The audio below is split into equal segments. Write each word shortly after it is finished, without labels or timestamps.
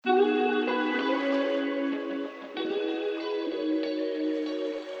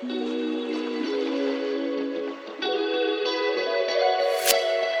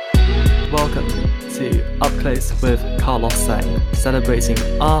Up Close with Carlos Sang, celebrating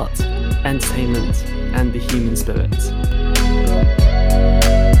art, entertainment, and the human spirit.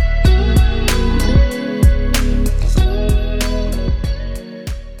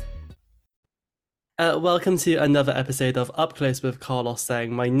 Welcome to another episode of Up Close with Carlos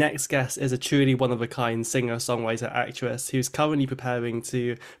Sang. My next guest is a truly one-of-a-kind singer-songwriter-actress who's currently preparing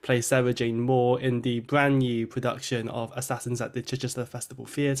to play Sara Jane Moore in the brand new production of Assassins at the Chichester Festival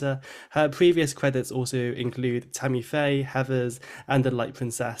Theatre. Her previous credits also include Tammy Faye, Heathers, and The Light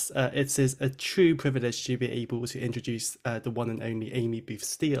Princess. It is a true privilege to be able to introduce the one and only Amy Booth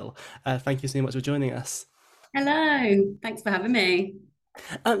Steele. Thank you so much for joining us. Hello, thanks for having me.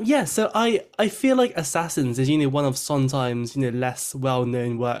 So I feel like Assassins is, one of Sondheim's, less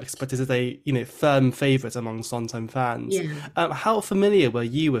well-known works, but is a, firm favourite among Sondheim fans. Yeah, How familiar were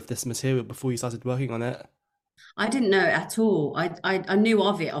you with this material before you started working on it? I didn't know it at all. I knew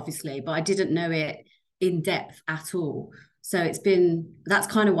of it obviously, but I didn't know it in depth at all. So that's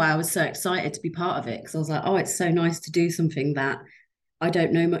kind of why I was so excited to be part of it because I was like, oh, it's so nice to do something that I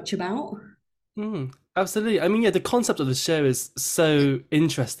don't know much about. Absolutely. I mean, the concept of the show is so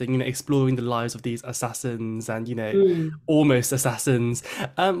interesting, exploring the lives of these assassins and, Mm. almost assassins.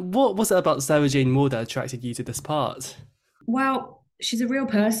 What was it about Sarah Jane Moore that attracted you to this part? Well, she's a real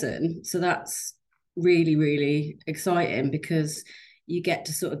person, so that's really, really exciting because you get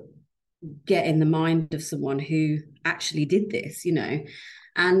to sort of get in the mind of someone who actually did this.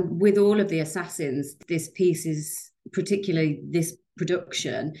 And with all of the assassins, this piece is particularly this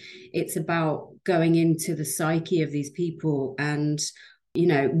production, it's about going into the psyche of these people and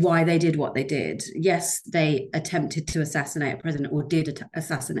why they did what they did. Yes, they attempted to assassinate a president or did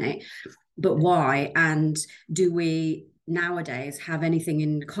assassinate, but why? And do we nowadays have anything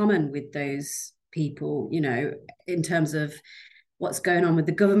in common with those people, in terms of what's going on with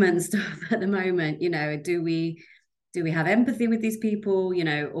the government and stuff at the moment? Do we have empathy with these people,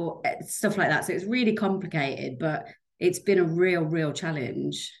 or stuff like that? So it's really complicated, but it's been a real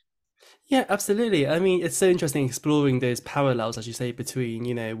challenge. Yeah, absolutely. I mean, it's so interesting exploring those parallels, as you say,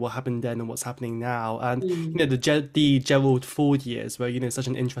 between, what happened then and what's happening now. And, Mm. the Gerald Ford years were, such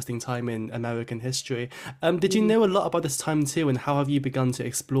an interesting time in American history. Did you Mm. know a lot about this time too, and how have you begun to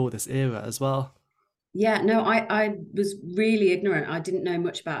explore this era as well? Yeah, no, I was really ignorant. I didn't know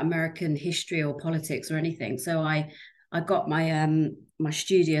much about American history or politics or anything. So I got my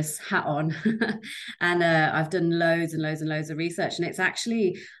studious hat on and I've done loads and loads and loads of research. And it's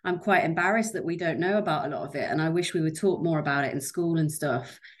actually, I'm quite embarrassed that we don't know about a lot of it. And I wish we were taught more about it in school and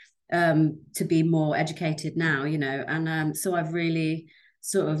stuff, to be more educated now, And so I've really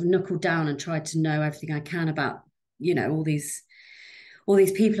sort of knuckled down and tried to know everything I can about, all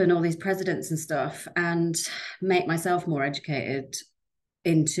these people and all these presidents and stuff, and make myself more educated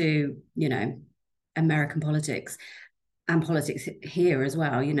into American politics and politics here as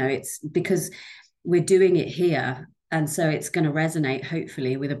well. It's because we're doing it here, and so it's going to resonate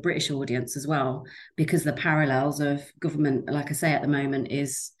hopefully with a British audience as well, because the parallels of government, like I say, at the moment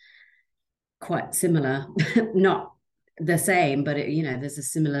is quite similar. Not the same, but there's a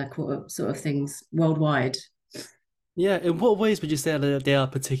similar sort of things worldwide. Yeah, in what ways would you say that they are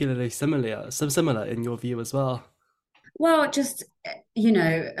particularly similar in your view as well? Well, just you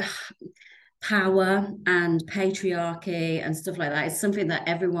know power and patriarchy and stuff like that is something that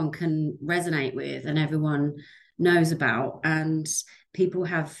everyone can resonate with and everyone knows about. And people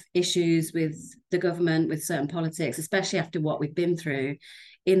have issues with the government, with certain politics, especially after what we've been through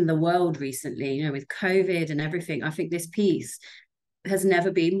in the world recently, with COVID and everything. I think this piece has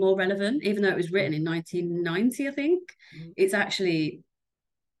never been more relevant, even though it was written in 1990, I think. It's actually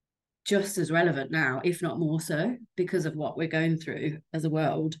just as relevant now, if not more so, because of what we're going through as a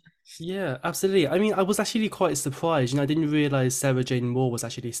world. Yeah, absolutely. I mean, I was actually quite surprised, I didn't realize Sarah Jane Moore was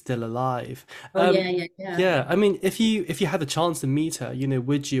actually still alive. Oh yeah, yeah, yeah. Yeah, I mean, if you had the chance to meet her,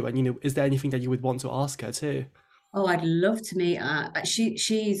 would you? And is there anything that you would want to ask her too? Oh, I'd love to meet her.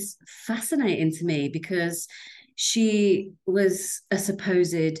 She's fascinating to me because she was a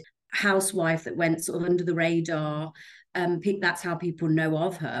supposed housewife that went sort of under the radar. That's how people know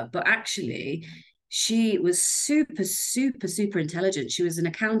of her. But actually, she was super, super, super intelligent. She was an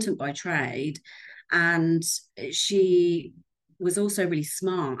accountant by trade, and she was also really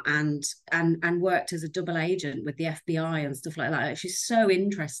smart and worked as a double agent with the FBI and stuff like that. She's so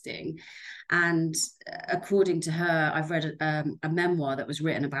interesting. And according to her, I've read a memoir that was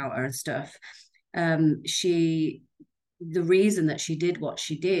written about her and stuff. She The reason that she did what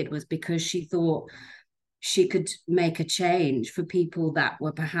she did was because she thought she could make a change for people that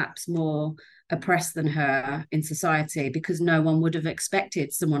were perhaps more oppressed than her in society, because no one would have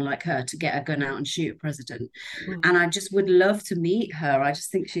expected someone like her to get a gun out and shoot a president. Mm. And I just would love to meet her. I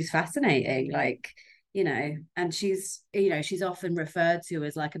just think she's fascinating. Like, and she's often referred to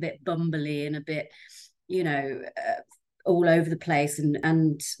as like a bit bumbly and a bit, all over the place,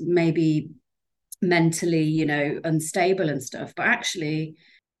 and maybe mentally, unstable and stuff. But actually,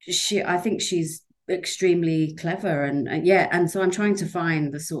 I think she's extremely clever, and yeah. And so I'm trying to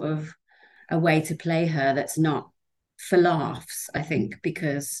find the sort of a way to play her that's not for laughs, I think,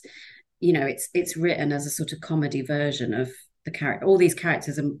 because it's written as a sort of comedy version of the character. All these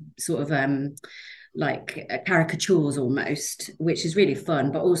characters are sort of like caricatures almost, which is really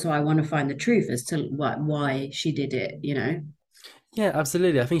fun. But also, I want to find the truth as to why she did it. Yeah,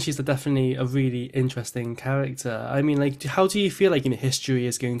 absolutely. I think she's definitely a really interesting character. I mean, like, how do you feel like, history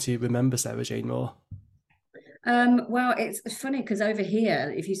is going to remember Sarah Jane Moore? Well, it's funny because over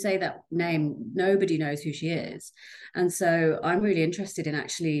here, if you say that name, nobody knows who she is. And so I'm really interested in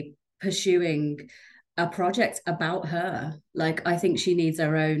actually pursuing a project about her. Like, I think she needs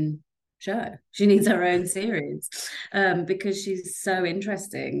her own show. She needs her own series, because she's so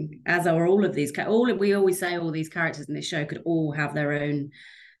interesting, as are all of these. All we always say, all these characters in this show could all have their own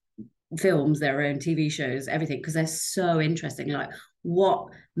films, their own TV shows, everything, because they're so interesting. Like, what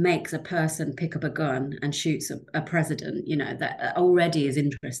makes a person pick up a gun and shoots a president? That already is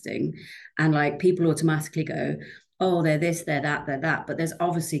interesting. And like, people automatically go, oh, they're this, they're that, they're that. But there's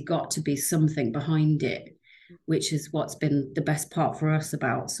obviously got to be something behind it, which is what's been the best part for us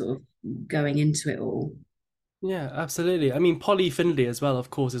about sort of going into it all. Yeah, absolutely. I mean, Polly Findlay as well,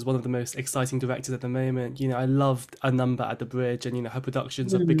 of course, is one of the most exciting directors at the moment. I loved A Number at the Bridge, and her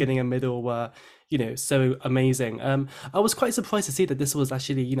productions of Mm. beginning and middle were, so amazing. I was quite surprised to see that this was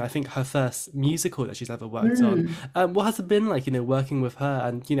actually, I think her first musical that she's ever worked on. Mm. What has it been like, working with her,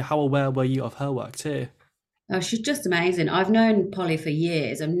 and how aware were you of her work too? Oh, she's just amazing. I've known Polly for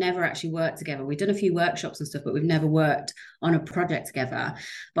years. I've never actually worked together. We've done a few workshops and stuff, but we've never worked on a project together.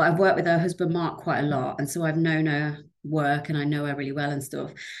 But I've worked with her husband, Mark, quite a lot. And so I've known her work and I know her really well and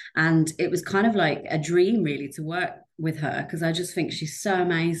stuff. And it was kind of like a dream, really, to work with her, because I just think she's so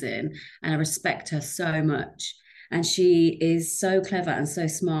amazing and I respect her so much. And she is so clever and so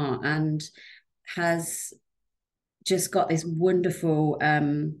smart, and has just got this wonderful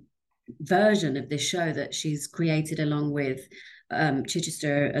version of this show that she's created along with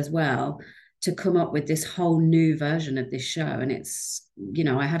Chichester as well, to come up with this whole new version of this show. And it's,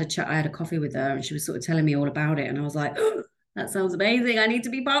 I had a chat, I had a coffee with her, and she was sort of telling me all about it, and I was like, oh, that sounds amazing, I need to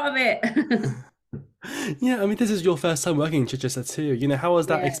be part of it. Yeah, I mean, this is your first time working in Chichester too. How has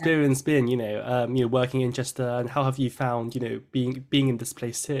that Yeah. experience been? Working in Chester, and how have you found, being in this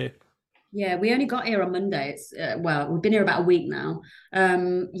place too? Yeah, we only got here on Monday. It's well, we've been here about a week now.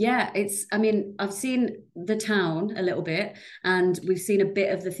 Yeah, I mean, I've seen the town a little bit, and we've seen a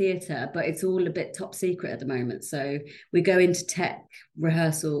bit of the theatre, but it's all a bit top secret at the moment. So we go into tech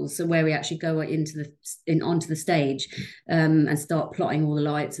rehearsals, so where we actually go onto the stage, and start plotting all the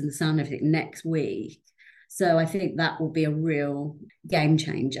lights and the sound and everything next week. So I think that will be a real game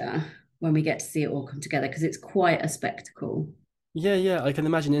changer when we get to see it all come together, because it's quite a spectacle. Yeah, yeah, I can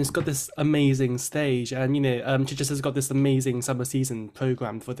imagine. And it's got this amazing stage, and Chichester's got this amazing summer season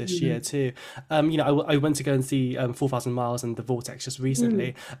programmed for this year Mm. too. I went to go and see 4,000 Miles and The Vortex just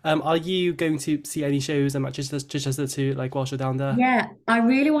recently. Mm. Are you going to see any shows at Chichester too, like whilst you're down there? Yeah, I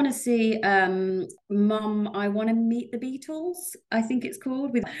really want to see Mum, I Want to Meet the Beatles, I think it's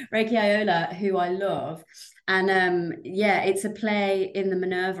called, with Reiki Iola, who I love. And yeah, it's a play in the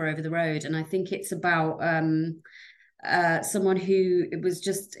Minerva over the road. And I think it's about someone who was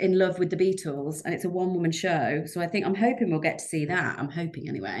just in love with the Beatles, and it's a one-woman show. So I'm hoping we'll get to see that. I'm hoping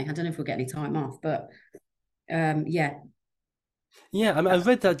anyway. I don't know if we'll get any time off, but yeah. Yeah, I mean, I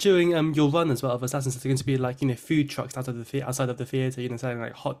read that during your run as well of Assassins, there's going to be like food trucks outside of the theater, selling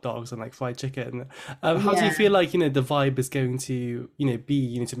like hot dogs and like fried chicken. How do you Yeah. feel like the vibe is going to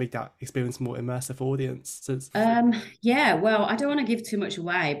be to make that experience more immersive for audiences? Yeah, well, I don't want to give too much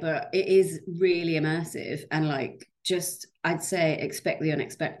away, but it is really immersive, and like, just, I'd say, expect the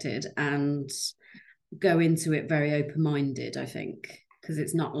unexpected and go into it very open-minded, I think, because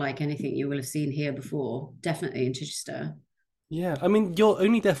it's not like anything you will have seen here before, definitely in Chichester. Yeah, I mean, you're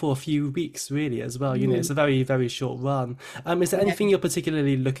only there for a few weeks, really, as well. It's a Mm. very, very short run. Is there Yeah. anything you're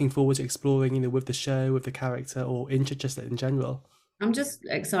particularly looking forward to exploring, with the show, with the character, or in Chichester in general? I'm just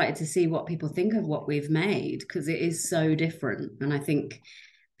excited to see what people think of what we've made, because it is so different, and I think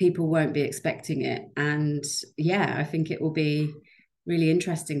people won't be expecting it. And yeah, I think it will be really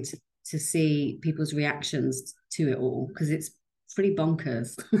interesting to see people's reactions to it all, because it's pretty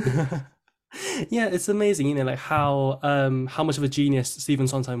bonkers. Yeah, it's amazing, like how much of a genius Stephen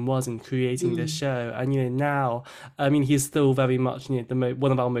Sondheim was in creating this Mm. show, and now, I mean, he's still very much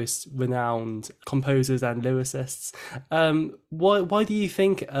one of our most renowned composers and lyricists. Why do you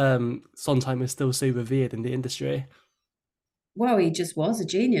think Sondheim is still so revered in the industry? Well, he just was a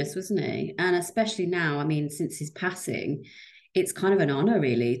genius, wasn't he? And especially now, I mean, since his passing, it's kind of an honor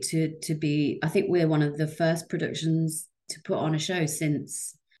really to be. I think we're one of the first productions to put on a show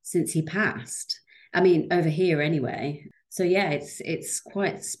since he passed. I mean, over here anyway. So yeah, it's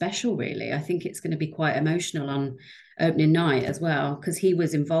quite special, really. I think it's going to be quite emotional on opening night as well, because he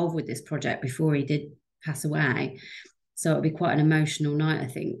was involved with this project before he did pass away. So it'll be quite an emotional night, I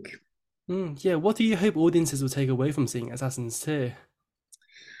think. Yeah, what do you hope audiences will take away from seeing Assassins too?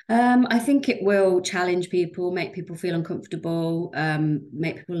 I think it will challenge people, make people feel uncomfortable,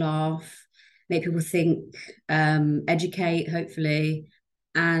 make people laugh, make people think, educate, hopefully.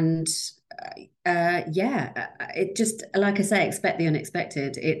 And yeah, it just, like I say, expect the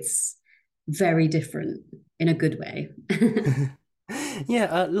unexpected. It's very different in a good way.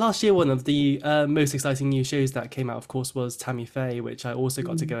 Yeah, last year one of the most exciting new shows that came out, of course, was Tammy Faye, which I also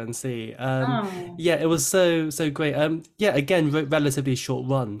got to Mm. go and see. Oh. Yeah, it was so great. Yeah, again, relatively short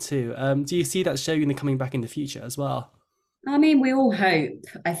run too. Do you see that show coming back in the future as well? I mean, we all hope.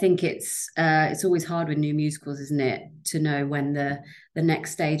 I think it's always hard with new musicals, isn't it, to know when the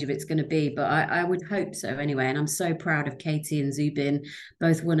next stage of it's going to be. But I would hope so anyway. And I'm so proud of Katie and Zubin,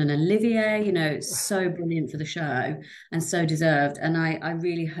 both won an Olivier. It's so brilliant for the show and so deserved. And I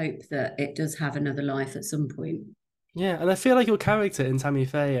really hope that it does have another life at some point. Yeah, and I feel like your character in Tammy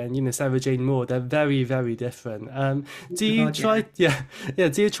Faye and Sarah Jane Moore, they're very different. Oh Do my you God, yeah. try, yeah, yeah?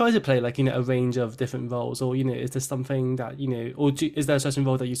 Do you try to play like a range of different roles, or is there something that or is there a certain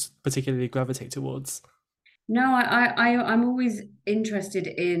role that you particularly gravitate towards? No, I'm always interested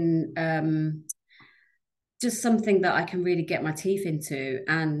in just something that I can really get my teeth into.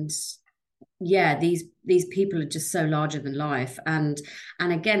 And yeah, these people are just so larger than life. And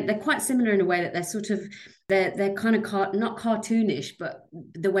again, they're quite similar in a way that they're sort of they're kind of not cartoonish, but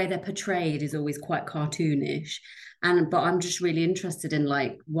the way they're portrayed is always quite cartoonish. And but I'm just really interested in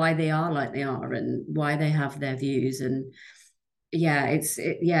like why they are like they are and why they have their views. And yeah,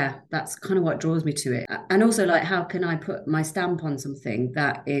 yeah, that's kind of what draws me to it. And also like how can I put my stamp on something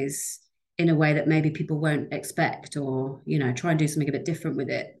that is in a way that maybe people won't expect, or try and do something a bit different with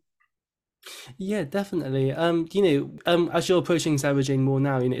it. Yeah, definitely. As you're approaching Sarah Jane Moore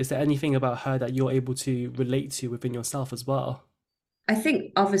now, is there anything about her that you're able to relate to within yourself as well? I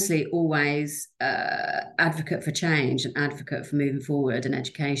think obviously always advocate for change and advocate for moving forward and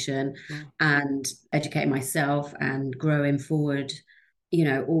education Mm. and educating myself and growing forward,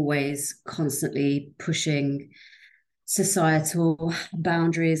 always constantly pushing societal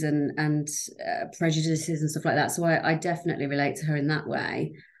boundaries and prejudices and stuff like that. So I definitely relate to her in that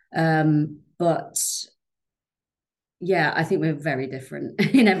way. But yeah, I think we're very different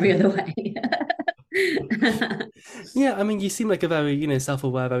in every other way. Yeah, I mean, you seem like a very,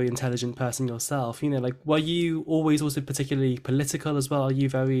 self-aware, very intelligent person yourself. Like, were you always also particularly political as well? Are you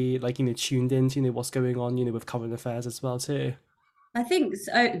very, like, tuned into, what's going on, with current affairs as well too? I think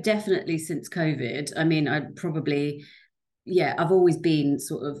so, definitely since COVID. I mean, I'd probably, yeah, I've always been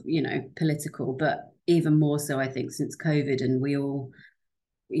sort of, political, but even more so, I think, since COVID, and we all,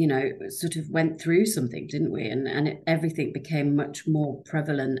 sort of went through something, didn't we? And everything became much more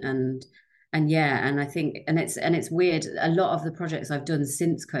prevalent and yeah, and I think, and it's weird. A lot of the projects I've done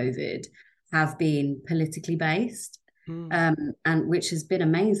since COVID have been politically based, Mm. um, and which has been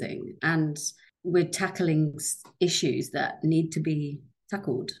amazing. And we're tackling issues that need to be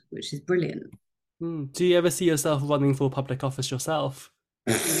tackled, which is brilliant. Mm. Do you ever see yourself running for public office yourself?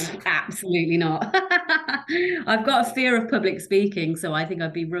 Absolutely not. I've got a fear of public speaking, so I think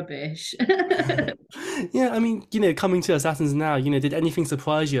I'd be rubbish. Yeah, I mean, coming to Assassins now, did anything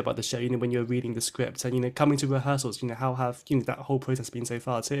surprise you about the show, when you were reading the script and, coming to rehearsals, how have, that whole process been so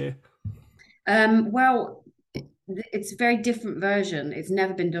far too? Well, it's a very different version. It's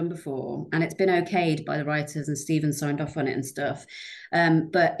never been done before, and it's been okayed by the writers, and Stephen signed off on it and stuff.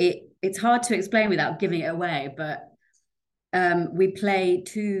 But it's hard to explain without giving it away. But we play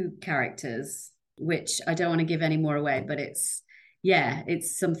two characters, which I don't want to give any more away. But yeah,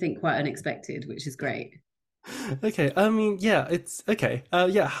 it's something quite unexpected, which is great. Okay, I mean, yeah, it's okay.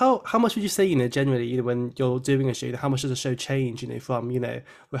 Yeah, how much would you say, generally, when you're doing a show, how much does a show change, from,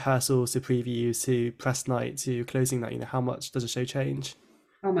 rehearsals to previews to press night to closing night, how much does a show change?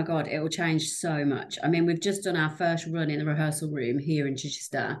 Oh my God, it will change so much. I mean, we've just done our first run in the rehearsal room here in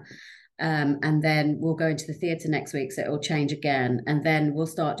Chichester. And then we'll go into the theatre next week, so it will change again. And then we'll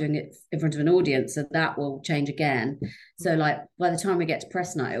start doing it in front of an audience, so that will change again. So like by the time we get to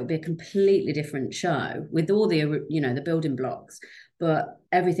press night, it'll be a completely different show with all the, the building blocks, but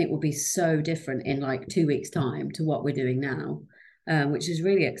everything will be so different in like 2 weeks' time to what we're doing now, which is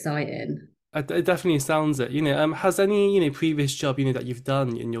really exciting. It definitely sounds it. Has any, previous job, that you've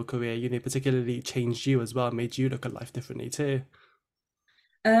done in your career, particularly changed you as well, made you look at life differently too?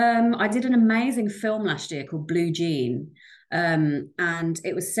 I did an amazing film last year called Blue Jean, and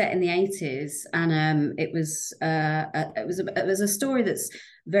it was set in the 80s, and it was a story that's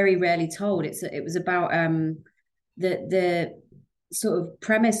very rarely told. It was about the sort of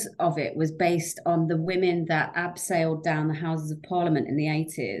premise of it was based on the women that abseiled down the Houses of Parliament in the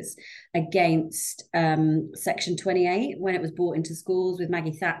 80s against Section 28 when it was brought into schools with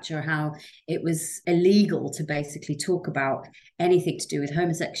Maggie Thatcher, how it was illegal to basically talk about anything to do with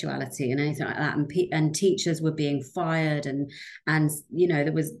homosexuality and anything like that, and teachers were being fired, and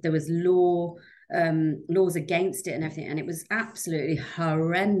there was laws against it and everything, and it was absolutely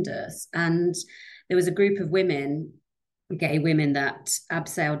horrendous. And there was a group of women, gay women, that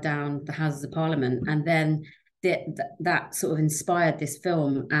abseiled down the Houses of Parliament, and then that sort of inspired this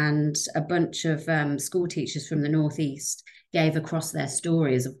film, and a bunch of school teachers from the Northeast gave across their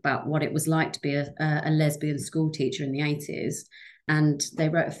stories about what it was like to be a lesbian school teacher in the 80s, and they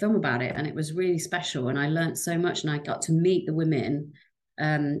wrote a film about it, and it was really special, and I learned so much, and I got to meet the women,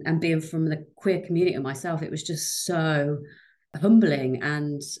 and being from the queer community myself, it was just so humbling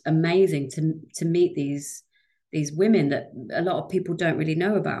and amazing to meet these women that a lot of people don't really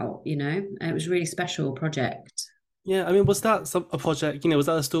know about, and it was a really special project. Yeah, I mean, was that a project, was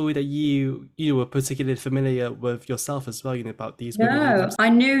that a story that you were particularly familiar with yourself as well, about these women who No, I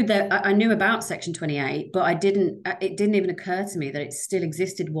knew about Section 28, but it didn't even occur to me that it still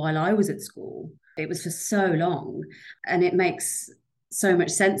existed while I was at school. It was for so long, and it makes so much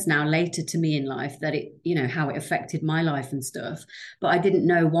sense now later to me in life that it, how it affected my life and stuff. But I didn't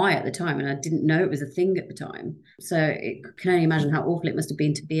know why at the time, and I didn't know it was a thing at the time. So it can only imagine how awful it must have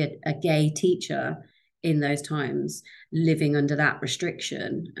been to be a gay teacher in those times, living under that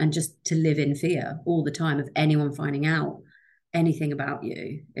restriction, and just to live in fear all the time of anyone finding out anything about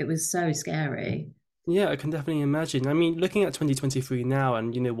you. It was so scary. Yeah, I can definitely imagine. I mean, looking at 2023 now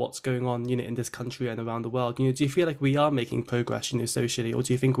and, what's going on, in this country and around the world, do you feel like we are making progress, socially, or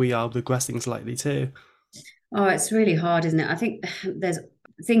do you think we are regressing slightly too? Oh, it's really hard, isn't it? I think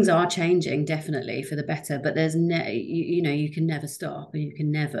things are changing definitely for the better, but you can never stop, and you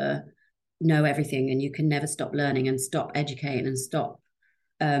can never know everything, and you can never stop learning and stop educating and stop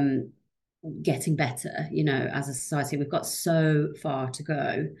getting better, as a society. We've got so far to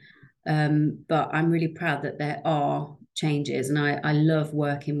go. But I'm really proud that there are changes, and I love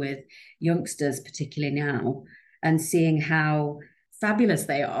working with youngsters, particularly now, and seeing how fabulous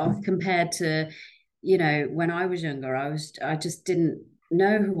they are compared to, when I was younger. I just didn't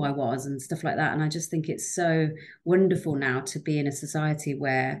know who I was and stuff like that, and I just think it's so wonderful now to be in a society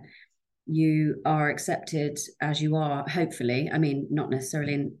where you are accepted as you are, hopefully. I mean, not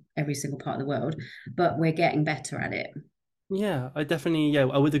necessarily in every single part of the world, but we're getting better at it. Yeah,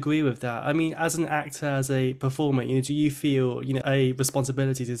 I would agree with that. I mean, as an actor, as a performer, do you feel, a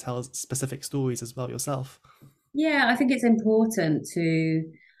responsibility to tell specific stories as well yourself? Yeah, I think it's important to,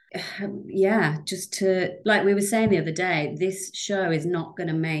 yeah, just to, like we were saying the other day, this show is not going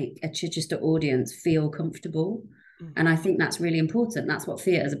to make a Chichester audience feel comfortable. Mm. And I think that's really important. That's what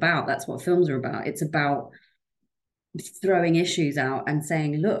theatre is about. That's what films are about. It's about throwing issues out and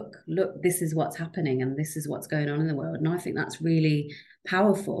saying, look, this is what's happening and this is what's going on in the world. And I think that's really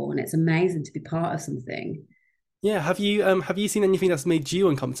powerful, and it's amazing to be part of something. Yeah, have you seen anything that's made you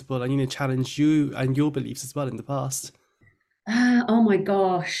uncomfortable and, challenged you and your beliefs as well in the past? Oh my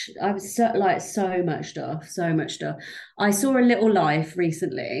gosh, I was so much stuff, so much stuff. I saw A Little Life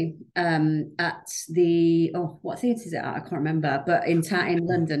recently, at the, what theatre is it at? I can't remember, but in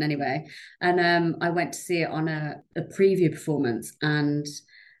London anyway. And I went to see it on a preview performance, and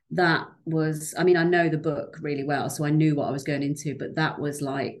that was, I mean, I know the book really well, so I knew what I was going into, but that was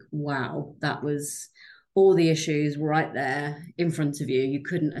like, wow, that was all the issues right there in front of you. You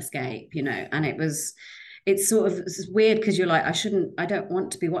couldn't escape, and it's sort of, it's weird because you're like, I don't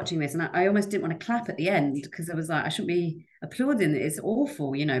want to be watching this. And I almost didn't want to clap at the end because I was like, I shouldn't be applauding it. It's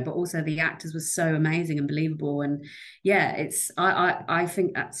awful, but also the actors were so amazing and believable. And yeah, I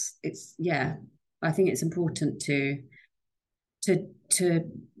think yeah, I think it's important to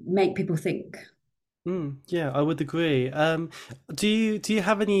make people think. Yeah, I would agree. Do you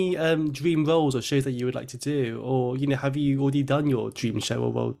have any dream roles or shows that you would like to do, or have you already done your dream show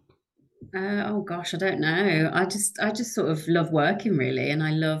or role? Oh gosh, I don't know. I just sort of love working really, and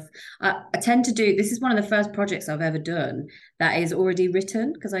I tend to do. This is one of the first projects I've ever done that is already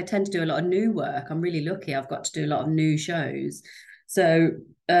written because I tend to do a lot of new work. I'm really lucky. I've got to do a lot of new shows, so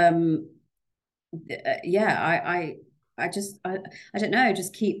um, yeah, I don't know.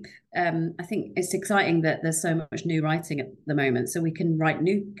 Just keep. I think it's exciting that there's so much new writing at the moment, so we can write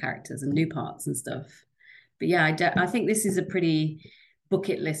new characters and new parts and stuff. But yeah, I think this is a pretty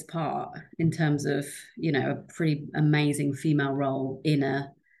bucket list part in terms of, a pretty amazing female role in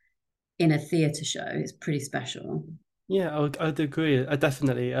a theatre show. It's pretty special. Yeah, I'd agree.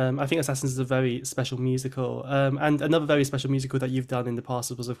 Definitely. I think Assassins is a very special musical. And another very special musical that you've done in the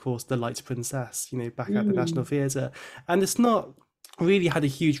past was, of course, The Light Princess, back at the National Mm. Theatre. And it's not really had a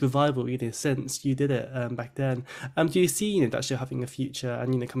huge revival, since you did it back then. Do you see, that show having a future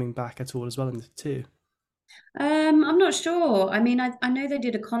and, coming back at all as well in the two? I'm not sure. I mean, I know they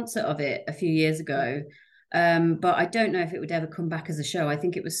did a concert of it a few years ago, but I don't know if it would ever come back as a show. I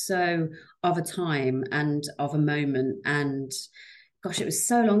think it was so of a time and of a moment, and gosh, it was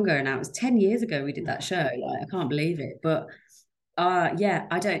so long ago now. It was 10 years ago we did that show. Like, I can't believe it. But yeah,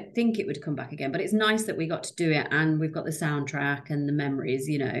 I don't think it would come back again. But it's nice that we got to do it, and we've got the soundtrack and the memories.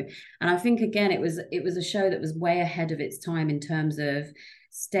 And I think again, it was a show that was way ahead of its time in terms of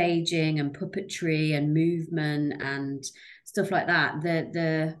staging and puppetry and movement and stuff like that.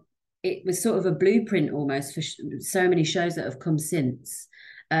 It was sort of a blueprint almost for so many shows that have come since.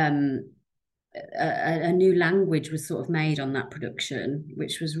 Um, a new language was sort of made on that production,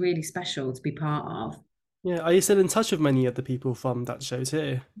 which was really special to be part of. Yeah, are you still in touch with many of the people from that show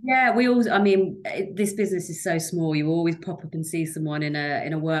too? Yeah, I mean, this business is so small. You always pop up and see someone in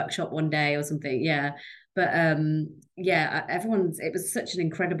a workshop one day or something. Yeah. But yeah, it was such an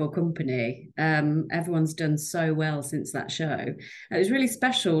incredible company. Everyone's done so well since that show. It was really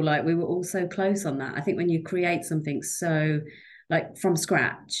special. Like we were all so close on that. I think when you create something so like from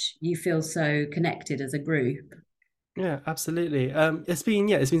scratch, you feel so connected as a group. Yeah, absolutely. It's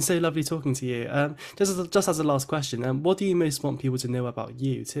been so lovely talking to you. Just as a last question, what do you most want people to know about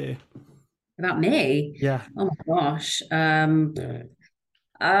you too? About me, Yeah. oh my gosh.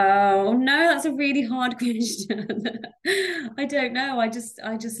 Oh no, that's a really hard question. I don't know. I just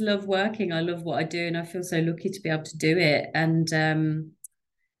love working. I love what I do, and I feel so lucky to be able to do it. And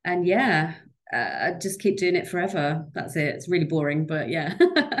yeah, I just keep doing it forever. That's it. It's really boring, but yeah.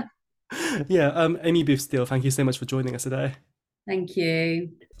 Yeah, Amy Booth Steele, thank you so much for joining us today. Thank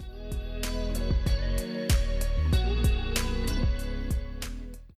you.